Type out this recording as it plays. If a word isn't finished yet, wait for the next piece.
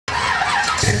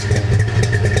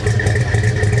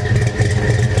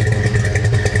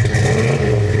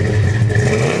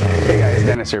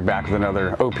here back with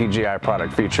another OPGI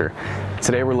product feature.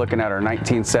 Today we're looking at our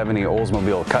 1970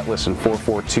 Oldsmobile Cutlass and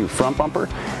 442 front bumper,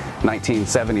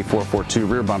 1970 442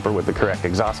 rear bumper with the correct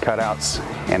exhaust cutouts,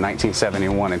 and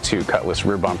 1971 and 2 Cutlass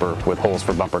rear bumper with holes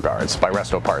for bumper guards by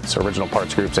Resto Parts, Original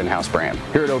Parts Group's in-house brand.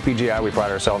 Here at OPGI we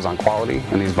pride ourselves on quality,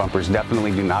 and these bumpers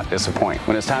definitely do not disappoint.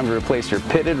 When it's time to replace your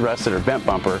pitted, rusted, or bent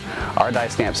bumper, our die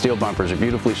stamped steel bumpers are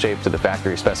beautifully shaped to the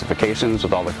factory specifications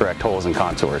with all the correct holes and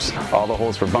contours. All the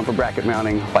holes for bumper bracket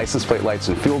mounting, license plate lights,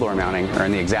 and fuel door mounting are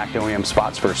in the exact OEM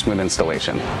spots for a smooth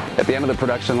installation. At the end of the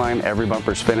production line, every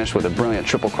bumper is finished with a brilliant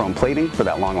triple chrome plating for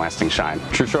that long-lasting shine.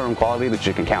 True showroom quality that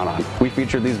you can count on. We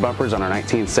featured these bumpers on our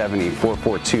 1970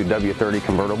 442 W30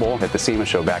 convertible at the SEMA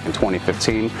show back in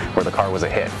 2015, where the car was a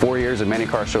hit. 4 years and many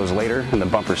car shows later, and the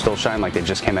bumpers still shine like they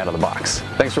just came out of the box.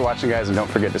 Thanks for watching, guys, and don't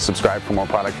forget to subscribe for more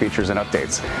product features and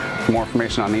updates. For more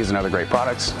information on these and other great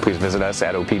products, please visit us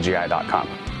at opgi.com.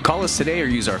 Call us today or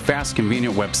use our fast,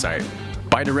 convenient website.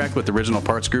 Buy direct with Original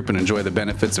Parts Group and enjoy the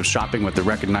benefits of shopping with the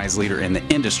recognized leader in the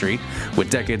industry with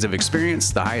decades of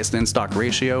experience, the highest in-stock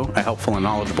ratio, a helpful and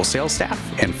knowledgeable sales staff,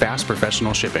 and fast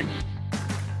professional shipping.